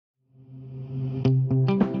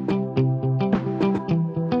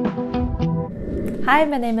Hi,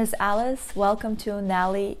 my name is Alice. Welcome to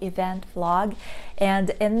Nelly event vlog.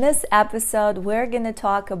 And in this episode, we're going to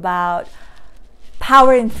talk about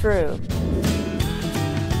powering through.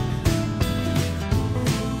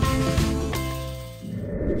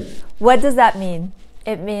 What does that mean?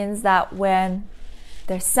 It means that when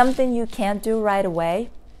there's something you can't do right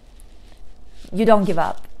away, you don't give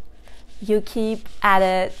up. You keep at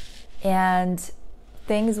it and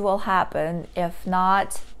things will happen. If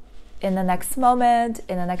not in the next moment,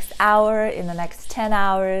 in the next hour, in the next 10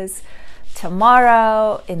 hours,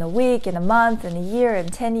 tomorrow, in a week, in a month, in a year, in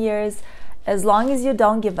 10 years, as long as you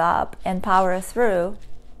don't give up and power through,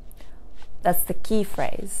 that's the key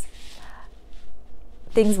phrase,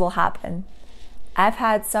 things will happen. I've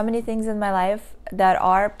had so many things in my life that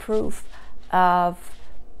are proof of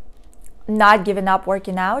not giving up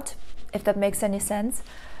working out, if that makes any sense.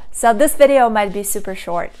 So this video might be super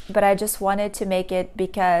short, but I just wanted to make it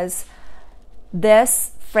because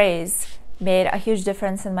this phrase made a huge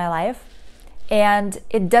difference in my life. And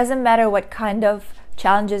it doesn't matter what kind of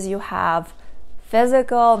challenges you have,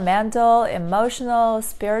 physical, mental, emotional,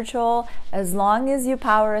 spiritual, as long as you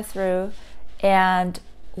power through and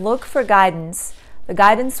look for guidance, the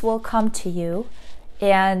guidance will come to you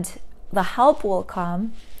and the help will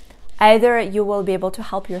come. Either you will be able to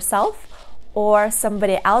help yourself or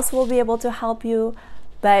somebody else will be able to help you,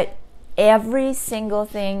 but every single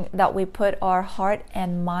thing that we put our heart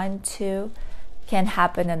and mind to can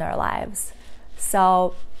happen in our lives.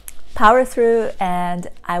 So power through, and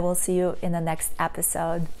I will see you in the next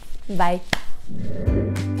episode. Bye.